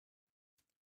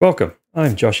Welcome,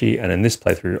 I'm Joshy, and in this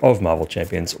playthrough of Marvel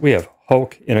Champions, we have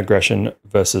Hulk in aggression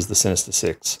versus the Sinister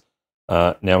Six.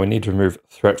 Now we need to remove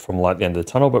threat from light at the end of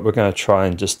the tunnel, but we're going to try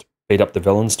and just beat up the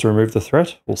villains to remove the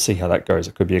threat. We'll see how that goes.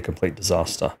 It could be a complete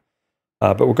disaster.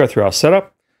 But we'll go through our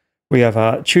setup. We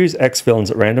have choose X villains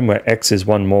at random, where X is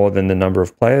one more than the number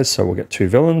of players, so we'll get 2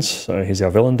 villains. So here's our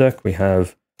villain deck. We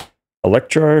have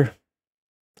Electro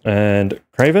and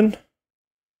Kraven.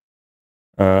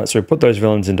 So we put those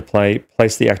villains into play,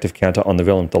 place the active counter on the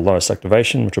villain with the lowest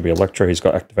activation, which will be Electro, who's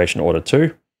got activation order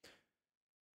 2.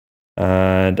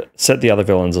 And set the other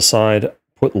villains aside,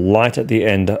 put light at the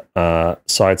end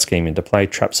side scheme into play,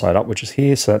 trap side up, which is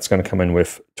here. So that's going to come in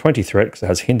with 20 threat, because it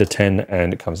has hinder 10,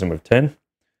 and it comes in with 10.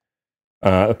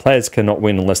 The players cannot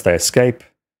win unless they escape.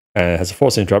 It has a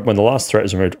force interrupt. When the last threat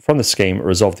is removed from the scheme,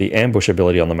 resolve the ambush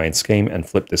ability on the main scheme and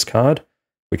flip this card.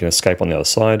 We can escape on the other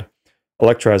side.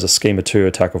 Electro has a scheme of 2,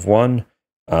 attack of 1.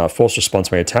 Force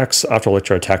response when he attacks. After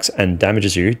Electro attacks and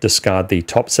damages you, discard the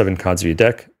top 7 cards of your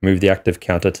deck. Move the active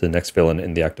counter to the next villain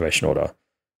in the activation order.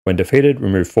 When defeated,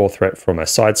 remove 4 threat from a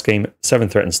side scheme, 7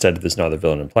 threat instead if there's no other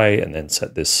villain in play, and then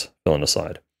set this villain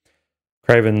aside.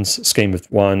 Kraven's scheme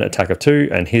of 1, attack of 2,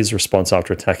 and his response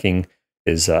after attacking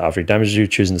is after he damages you,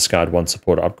 choose and discard 1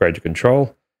 support or upgrade your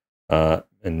control, and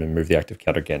remove the active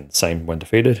counter again. Same when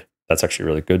defeated. That's actually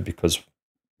really good because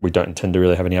we don't intend to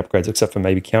really have any upgrades except for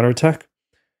maybe counterattack.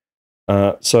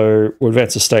 So we'll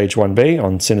advance to stage 1B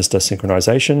on Sinister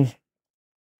Synchronization.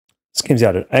 Scheme's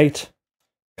out at 8.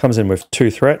 Comes in with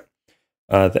 2 threat.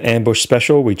 The ambush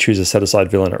special, we choose a set-aside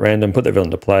villain at random, put the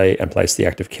villain to play, and place the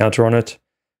active counter on it.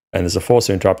 And there's a force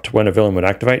interrupt when a villain would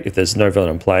activate. If there's no villain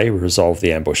in play, we resolve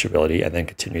the ambush ability and then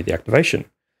continue the activation.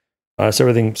 So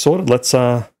everything sorted. Let's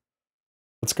go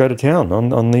to town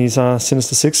on these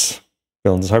Sinister Six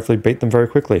villains, hopefully beat them very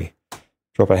quickly.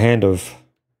 Drop a hand of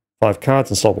 5 cards,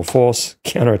 Unstoppable Force,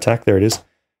 Counterattack, there it is.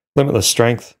 Limitless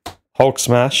Strength, Hulk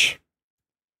Smash,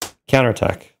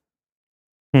 Counterattack.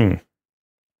 Alright.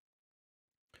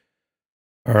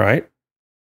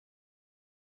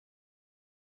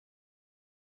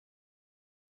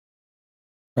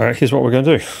 Alright, here's what we're going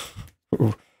to do.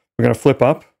 We're going to flip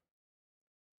up.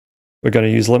 We're going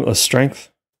to use Limitless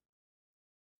Strength.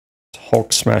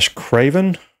 Hulk Smash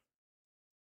Kraven.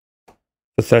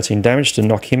 For 13 damage to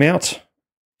knock him out.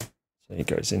 So he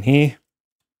goes in here.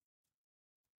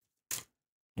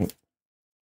 And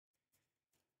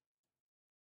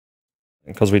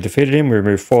because we defeated him, we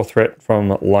remove 4 threat from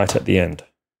light at the end.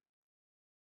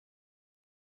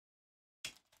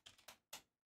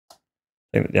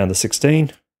 Take it down to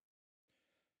 16.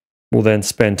 We'll then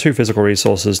spend 2 physical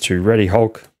resources to ready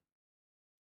Hulk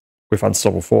with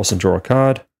Unstoppable Force and draw a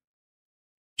card.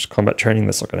 Just combat training,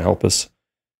 that's not going to help us.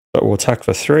 But we'll attack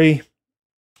for 3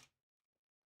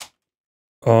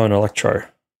 on Electro.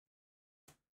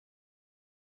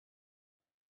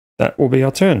 That will be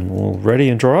our turn. We'll ready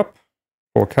and draw up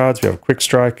 4 cards. We have a Quick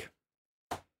Strike,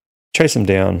 Chase him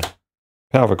down,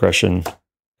 Power of Aggression,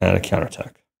 and a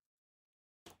Counterattack.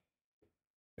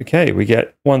 Okay, we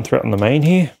get 1 threat on the main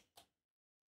here.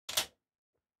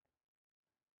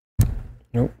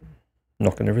 Nope,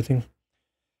 knocking everything.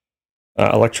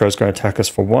 Electro is going to attack us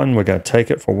for 1. We're going to take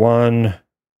it for 1.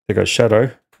 There goes Shadow.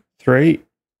 3.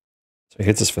 So he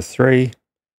hits us for 3.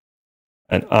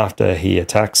 And after he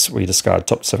attacks, we discard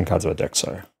top 7 cards of our deck.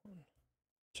 So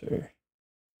 2,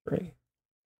 3,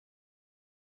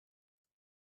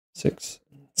 6,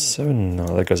 7. No,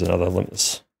 there goes another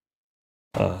Limitless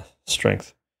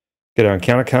Strength. Get our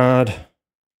encounter card.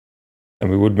 And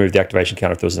we would move the activation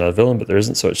counter if there was another villain, but there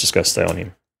isn't, so it's just going to stay on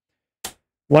him.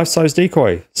 Life-size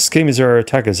decoy. Scheme is 0,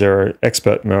 attacker 0,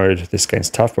 expert mode. This game's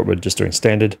tough, but we're just doing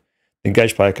standard. The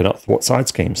engaged player cannot thwart side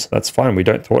schemes. That's fine. We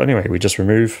don't thwart anyway. We just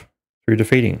remove through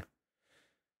defeating.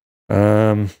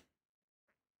 What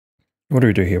do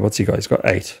we do here? What's he got? He's got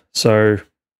 8. So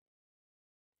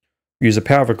use a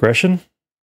Power of Aggression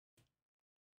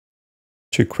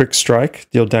to Quick Strike.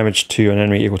 Deal damage to an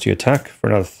enemy equal to your attack for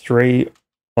another 3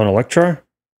 on Electro.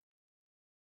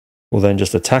 We'll then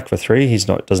just attack for 3. He's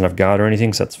doesn't have guard or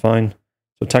anything, so that's fine.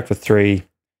 So attack for 3,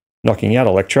 knocking out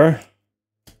Electro.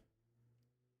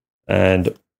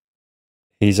 And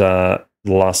he's the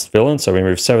last villain, so we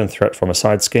remove 7 threat from a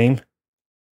side scheme.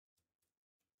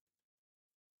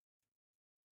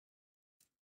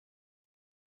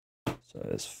 So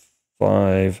there's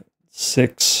 5,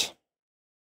 6.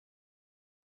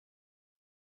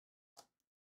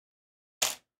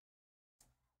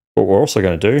 What we're also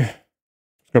going to do,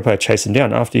 we're going to play a Chase him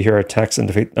down after your hero attacks and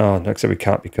defeat. Oh, no, except we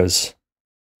can't because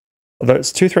although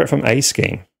it's 2 threat from a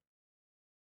scheme.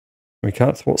 We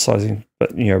can't thwart sizing,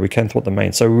 but you know, we can thwart the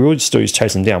main. So we will just use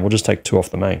chase them down. We'll just take 2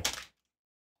 off the main.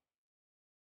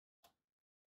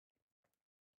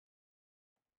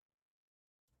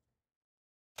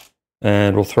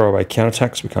 And we'll throw away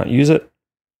counterattacks. We can't use it.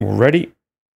 We're ready.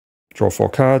 Draw 4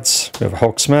 cards. We have a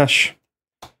Hulk Smash,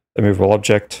 immovable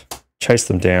object, chase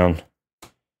them down,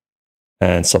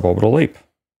 and suborbital leap.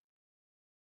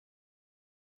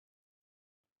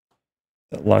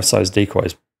 That life-size decoy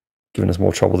is giving us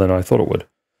more trouble than I thought it would.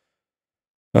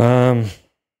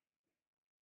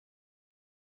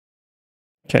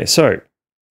 Okay, so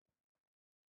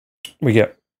we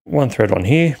get 1 threat on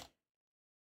here.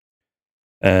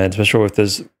 And to make sure if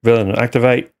there's villain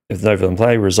activate, if no villain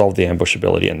play, resolve the ambush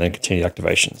ability and then continue the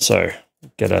activation. So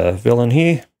get a villain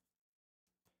here.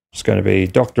 It's going to be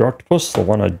Dr. Octopus, the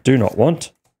one I do not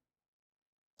want.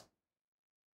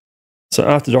 So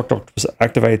after Dr. Octopus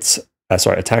activates,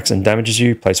 attacks and damages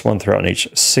you, place 1 threat on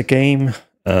each scheme.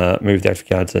 Move the active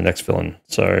card to the next villain.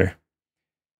 So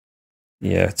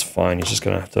yeah, it's fine. He's just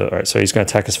going to have to. All right, so he's going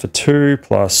to attack us for 2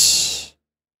 plus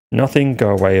nothing.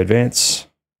 Go away, advance.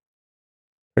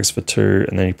 Attacks for 2,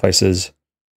 and then he places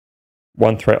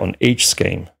 1 threat on each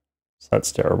scheme. So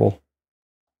that's terrible.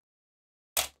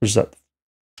 Which is up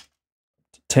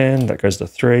to 10. That goes to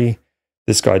 3.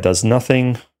 This guy does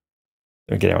nothing. Then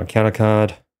we get our encounter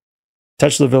card.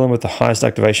 Attach the villain with the highest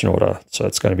activation order. So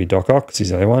it's going to be Doc Ock, because he's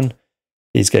the only one.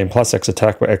 He's getting plus X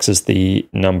attack, where X is the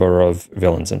number of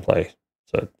villains in play.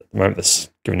 So at the moment, that's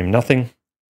giving him nothing.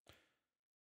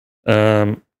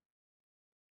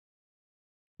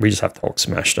 We just have to Hulk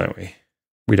Smash, don't we?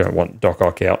 We don't want Doc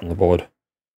Ock out on the board.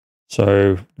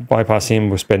 So bypass him,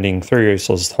 we're spending 3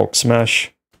 resources to Hulk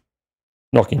Smash,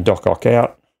 knocking Doc Ock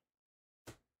out.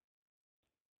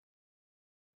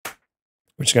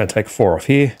 We're just going to take 4 off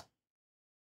here.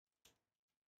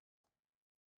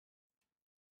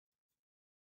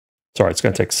 Sorry, it's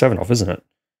going to take 7 off, isn't it?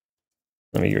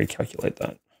 Let me recalculate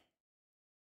that.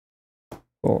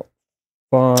 4,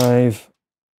 5,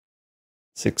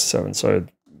 6, 7. So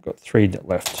we've got 3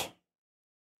 left.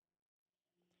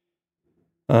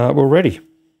 We're ready.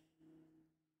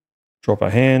 Drop our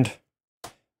hand.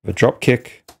 A drop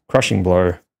kick, crushing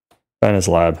blow, Banner's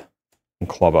Lab, and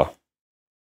clobber.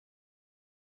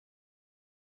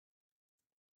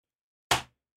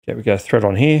 Okay, we got a threat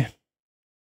on here.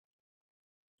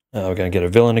 We're going to get a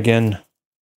villain again.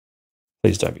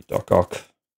 Please don't be Doc Ock.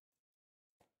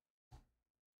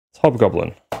 It's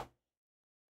Hobgoblin.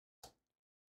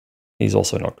 He's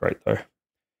also not great though.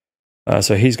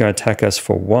 So he's going to attack us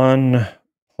for 1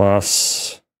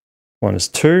 plus 1 is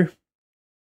 2.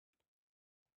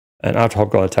 And after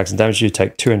Hobgoblin attacks and damages you,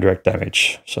 take 2 indirect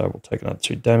damage. So we'll take another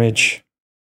 2 damage.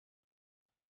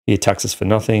 He attacks us for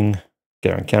nothing.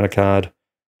 Get our encounter card.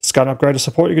 Discard an upgrade to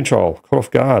support you control. Caught off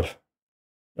guard.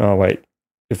 Oh, wait.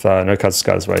 If no cards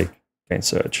discard this way, gain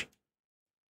surge.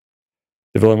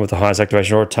 The villain with the highest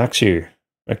activation order attacks you.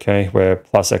 Okay, where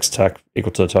plus X attack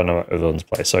equal to the total number of villains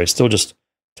play. So he's still just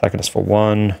attacking us for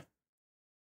 1.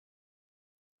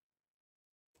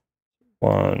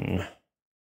 1.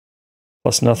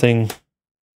 Plus nothing.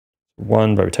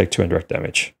 1, but we take 2 indirect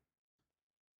damage.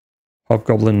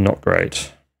 Hobgoblin, not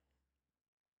great.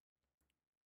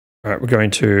 Alright, we're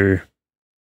going to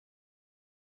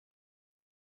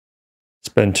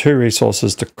spend 2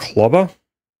 resources to clobber,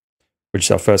 which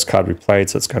is our first card we played,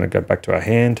 so it's going to go back to our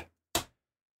hand.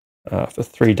 For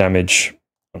 3 damage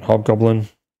on Hobgoblin.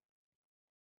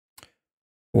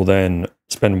 We'll then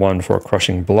spend 1 for a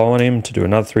crushing blow on him to do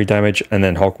another 3 damage, and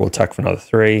then Hulk will attack for another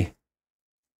 3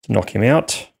 to knock him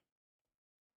out.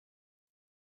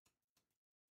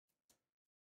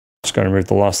 Just going to remove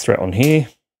the last threat on here.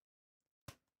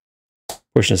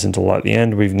 Pushing us into light at the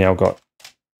end. We've now got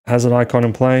Hazard icon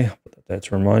in play. I'll put that there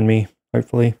to remind me,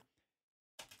 hopefully.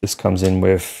 This comes in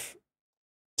with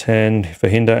 10 for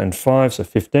hinder and 5, so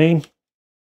 15.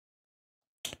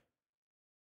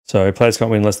 So players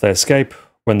can't win unless they escape.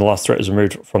 When the last threat is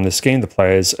removed from this scheme, the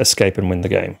players escape and win the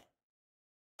game.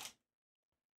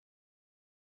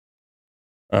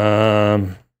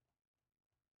 I'm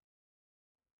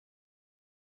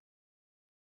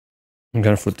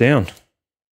going to flip down.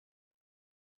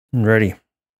 I'm ready.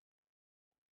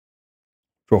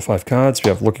 Draw 5 cards. We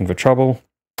have Looking for Trouble,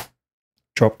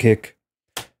 Drop Kick,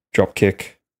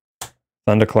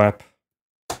 Thunderclap,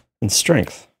 and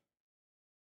Strength.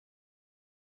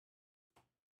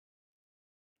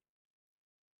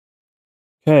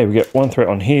 Okay, we get 1 threat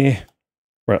on here.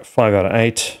 We're at 5 out of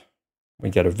 8. We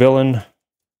get a villain.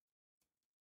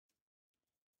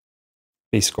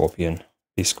 Be Scorpion.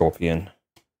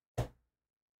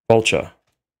 Vulture.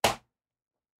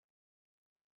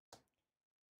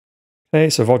 Okay,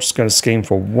 so Vulture's going to scheme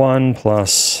for 1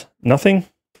 plus nothing.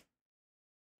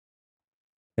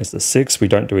 There's the 6. We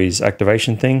don't do his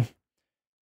activation thing.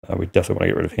 We definitely want to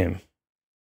get rid of him.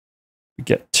 We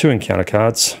get 2 encounter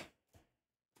cards.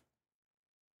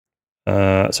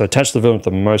 So attach the villain with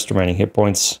the most remaining hit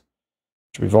points.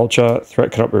 Should be Vulture.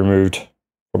 Threat cannot be removed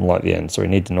from light at the end. So we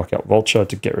need to knock out Vulture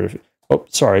to get rid of it. Oh,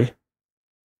 sorry.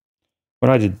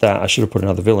 When I did that, I should have put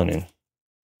another villain in.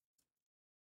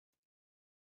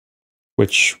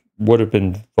 Which would have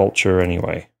been Vulture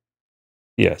anyway.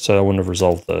 Yeah, so I wouldn't have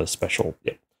resolved the special.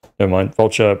 Yeah, never mind.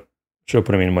 Vulture, should have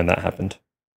put him in when that happened.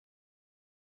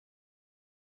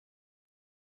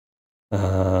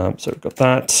 So we've got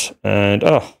that, and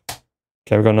oh,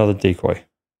 okay, we've got another decoy.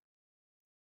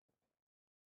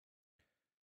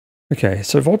 Okay,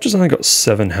 so Vulture's only got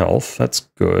 7 health. That's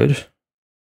good,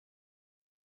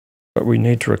 but we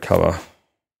need to recover.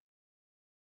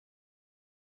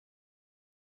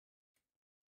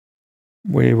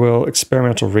 We will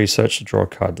experimental research to draw a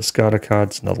card, discard a card.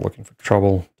 It's another looking for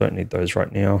trouble. Don't need those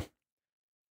right now.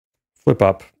 Flip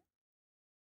up.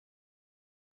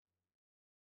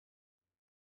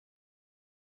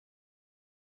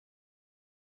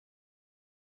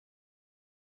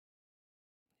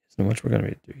 There's not much we're going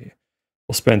to do here.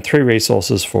 We'll spend 3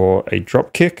 resources for a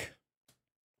drop kick.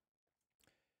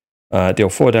 Deal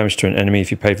 4 damage to an enemy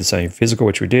if you pay for the same physical,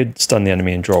 which we did. Stun the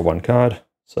enemy and draw 1 card.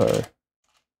 So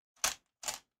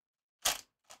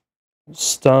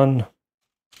stun,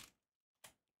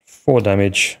 4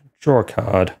 damage, draw a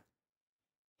card.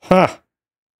 Ha!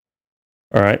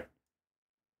 Alright.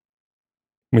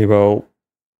 We will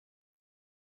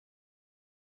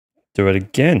do it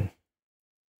again.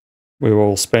 We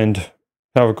will spend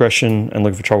power of aggression and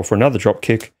looking for trouble for another drop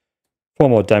kick. 4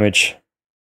 more damage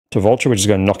to Vulture, which is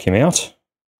going to knock him out.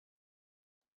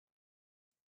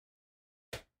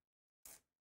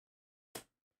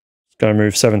 It's going to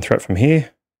remove 7 threat from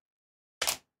here.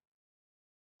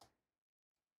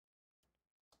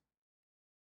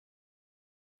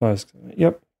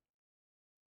 Yep.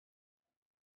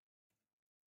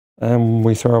 And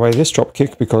we throw away this drop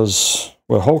kick because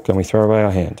we're Hulk and we throw away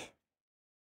our hand.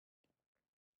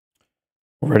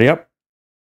 Already up.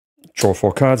 Draw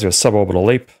 4 cards. You have Suborbital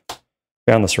Leap,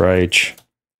 Boundless Rage,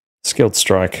 Skilled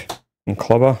Strike, and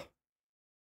Clobber.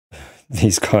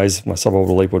 These guys, my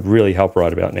Suborbital Leap would really help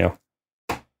right about now.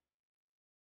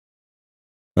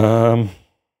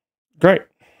 Great.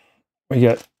 We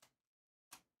get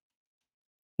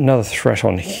another threat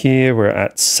on here. We're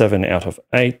at 7 out of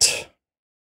 8.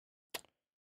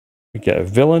 We get a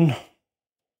villain.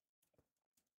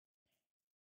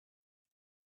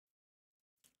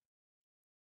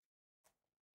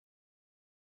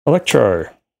 Electro.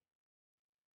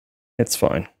 It's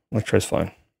fine. Electro's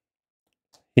fine.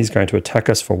 He's going to attack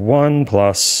us for 1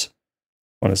 plus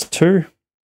 1 is 2.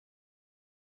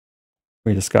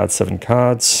 We discard 7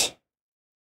 cards.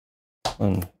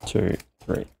 1, 2,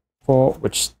 3, 4,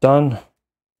 which is done.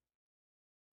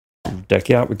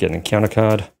 Deck out, we get an encounter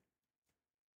card.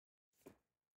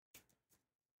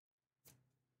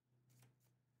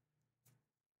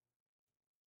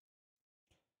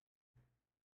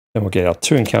 Then we'll get our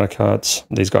 2 encounter cards.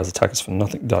 These guys attack us for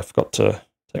nothing. I forgot to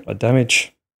take my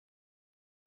damage.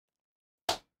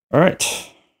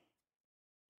 Alright.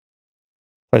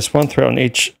 Place 1 threat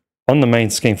on the main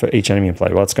scheme for each enemy in play.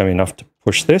 Well, that's going to be enough to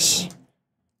push this.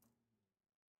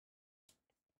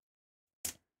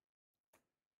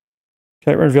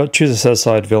 Okay, reveal. Choose a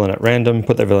set-aside villain at random,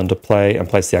 put that villain to play, and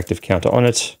place the active counter on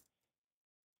it.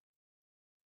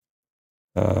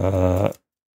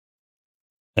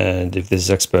 And if this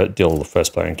is expert, deal the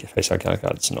first player in face counter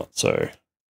card. It's not, so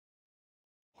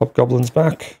Hobgoblin's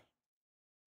back.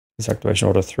 His activation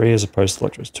order 3 as opposed to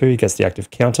Electro's 2. He gets the active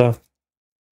counter.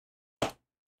 Up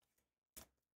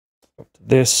to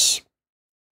this.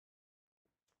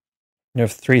 You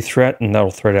have 3 threat, and that'll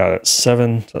threat out at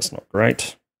 7, so that's not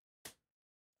great.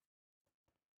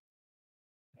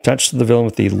 Attach to the villain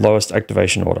with the lowest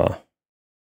activation order.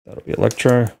 That'll be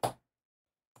Electro.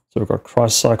 So we've got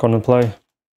Crisis Icon in play.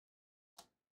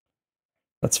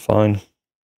 That's fine.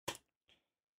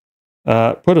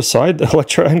 Put aside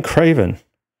Electro and Craven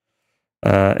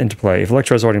into play. If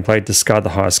Electro is already in play, discard the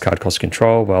highest card cost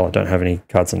control. Well, I don't have any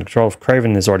cards under control. If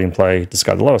Craven is already in play,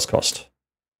 discard the lowest cost.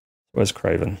 Where's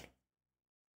Craven?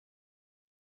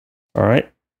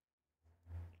 Alright.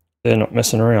 They're not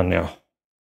messing around now.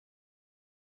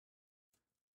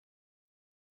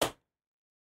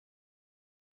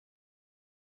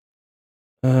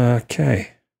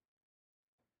 Okay.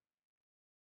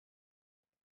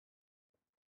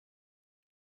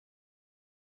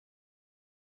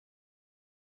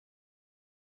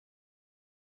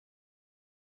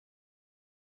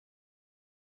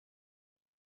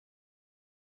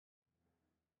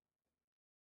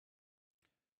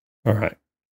 All right.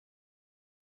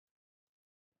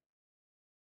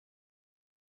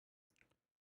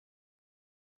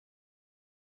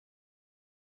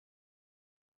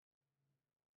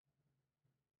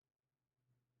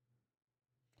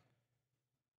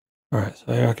 All right,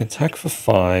 so I can attack for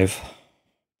 5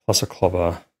 plus a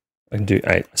clobber. I can do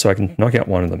 8, so I can knock out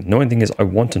one of them. The annoying thing is I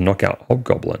want to knock out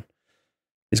Hobgoblin.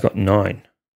 He's got 9.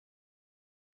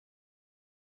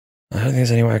 I don't think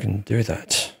there's any way I can do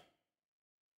that.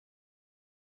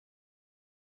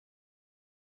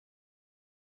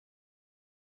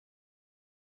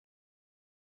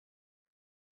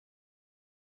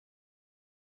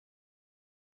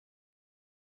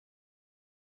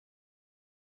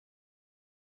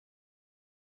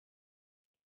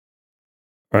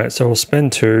 All right, so we'll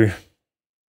spend 2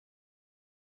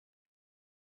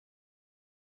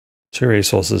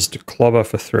 resources to clobber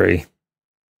for 3.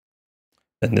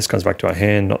 Then this comes back to our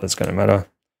hand, not that's going to matter.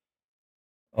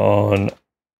 On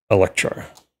Electro.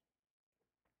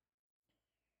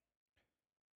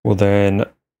 We'll then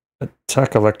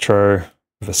attack Electro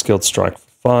with a skilled strike for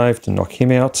 5 to knock him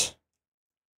out.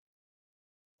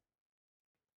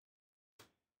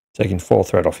 Taking 4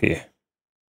 threat off here.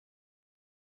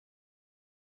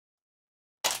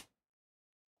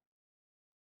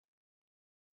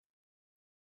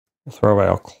 We'll throw away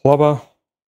our clobber.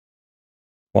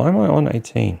 Why am I on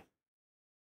 18?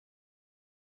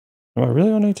 Am I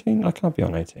really on 18? I can't be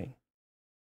on 18.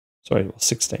 Sorry, well,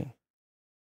 16. What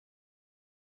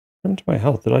happened to my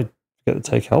health? Did I forget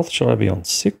to take health? Should I be on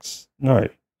 6? No,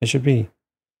 it should be.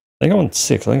 I think I'm on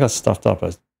 6. I think I stuffed up.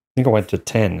 I think I went to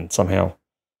 10 and somehow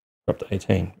got up to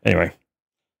 18. Anyway,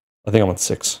 I think I'm on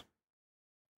 6.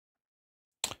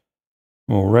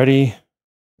 All ready.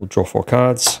 We'll draw 4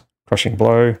 cards. Crushing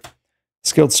Blow,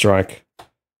 Skilled Strike,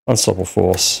 Unstoppable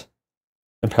Force,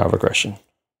 and Power of Aggression.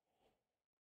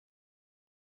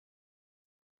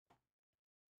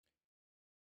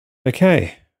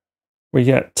 Okay, we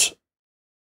get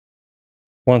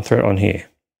 1 threat on here.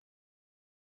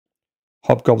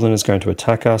 Hobgoblin is going to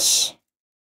attack us.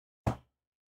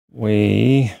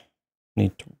 We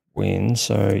need to win,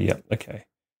 so yeah, okay.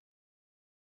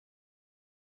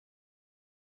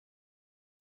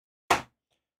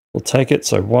 We'll take it,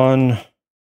 so 1,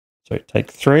 so take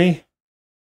 3.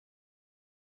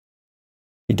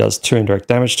 He does 2 indirect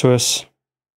damage to us.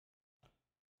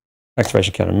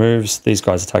 Activation counter moves. These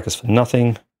guys attack us for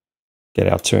nothing. Get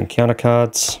our 2 encounter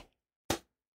cards.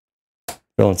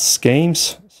 Villain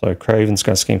schemes. So Craven's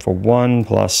going to scheme for 1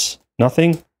 plus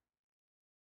nothing.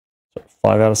 So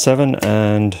 5 out of 7.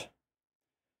 And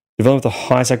the villain with the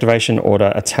highest activation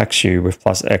order attacks you with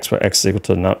plus X, where X is equal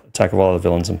to the attack of all other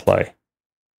villains in play.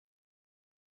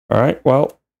 Alright,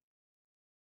 well,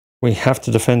 we have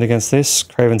to defend against this.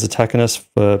 Craven's attacking us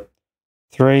for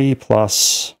 3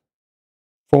 plus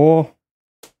 4.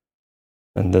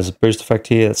 And there's a boost effect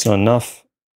here. That's not enough.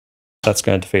 That's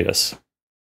going to defeat us.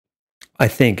 I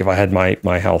think if I had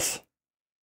my health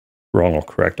wrong or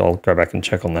correct, I'll go back and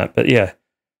check on that. But yeah,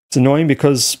 it's annoying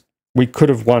because we could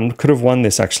have won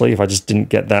this actually if I just didn't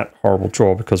get that horrible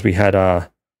draw, because we had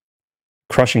a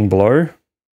Crushing Blow,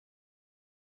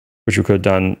 which we could have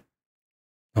done.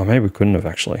 Oh, maybe we couldn't have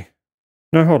actually.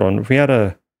 No, hold on. If we had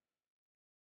a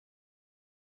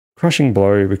Crushing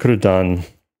Blow, we could have done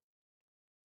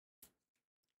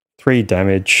 3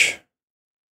 damage.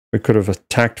 We could have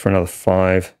attacked for another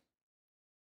 5.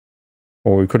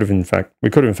 Or we could have in fact,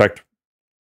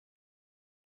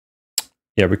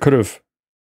 yeah, we could have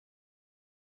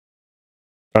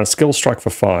done a skill strike for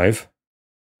 5.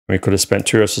 We could have spent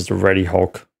 2 resources to ready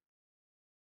Hulk.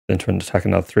 Then to attack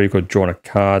another 3, we could have drawn a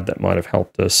card that might have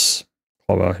helped us.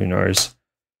 Clobber, who knows.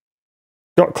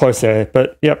 Got close there,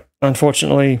 but yep,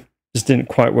 unfortunately, just didn't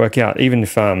quite work out. Even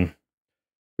if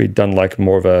we'd done like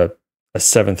more of a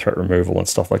 7 threat removal and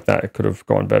stuff like that, it could have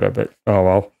gone better, but oh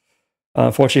well.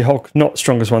 Unfortunately, Hulk, not the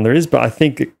strongest one there is, but I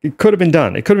think it could have been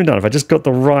done. It could have been done. If I just got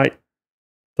the right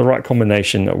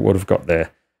combination, I would have got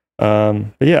there.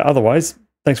 But yeah, otherwise,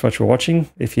 thanks so much for watching.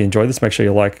 If you enjoyed this, make sure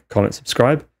you like, comment,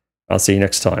 subscribe. I'll see you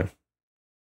next time.